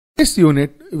this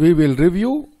unit, we will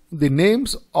review the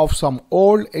names of some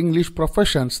Old English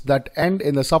professions that end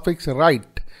in the suffix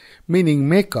 "wright", meaning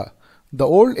maker. The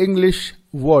Old English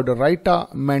word writer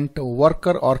meant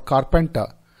worker or carpenter.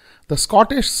 The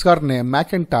Scottish surname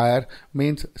MacIntyre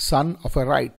means son of a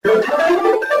wright.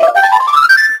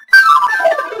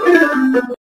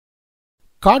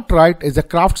 Cartwright is a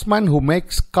craftsman who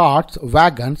makes carts,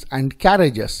 wagons, and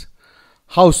carriages.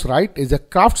 Housewright is a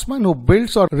craftsman who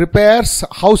builds or repairs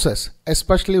houses,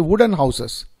 especially wooden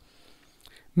houses.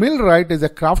 Millwright is a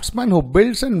craftsman who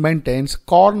builds and maintains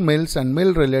corn mills and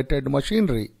mill-related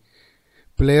machinery.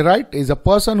 Playwright is a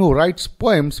person who writes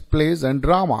poems, plays, and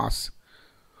dramas.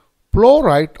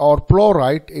 Ploughwright or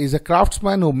Ploughwright is a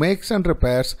craftsman who makes and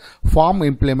repairs farm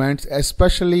implements,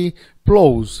 especially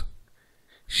ploughs.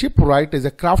 Shipwright is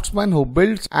a craftsman who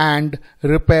builds and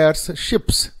repairs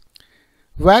ships.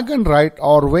 Wagonwright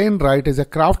or wainwright is a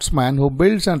craftsman who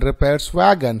builds and repairs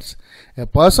wagons. A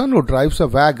person who drives a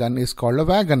wagon is called a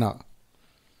wagoner.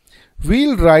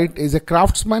 Wheelwright is a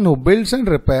craftsman who builds and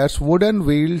repairs wooden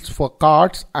wheels for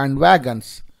carts and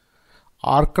wagons.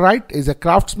 Arkwright is a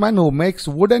craftsman who makes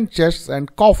wooden chests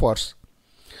and coffers.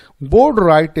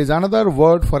 Boardwright is another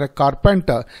word for a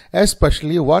carpenter,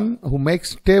 especially one who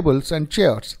makes tables and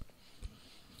chairs.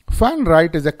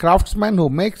 Fanwright is a craftsman who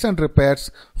makes and repairs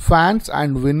fans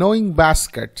and winnowing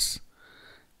baskets.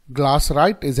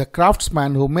 Glasswright is a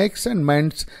craftsman who makes and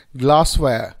mends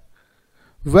glassware.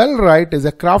 Wellwright is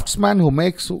a craftsman who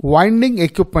makes winding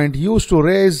equipment used to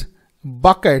raise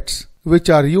buckets which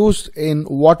are used in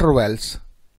water wells.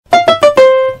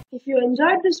 If you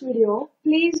enjoyed this video,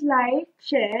 please like,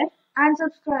 share and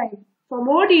subscribe. For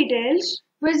more details,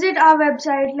 visit our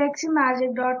website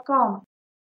leximagic.com.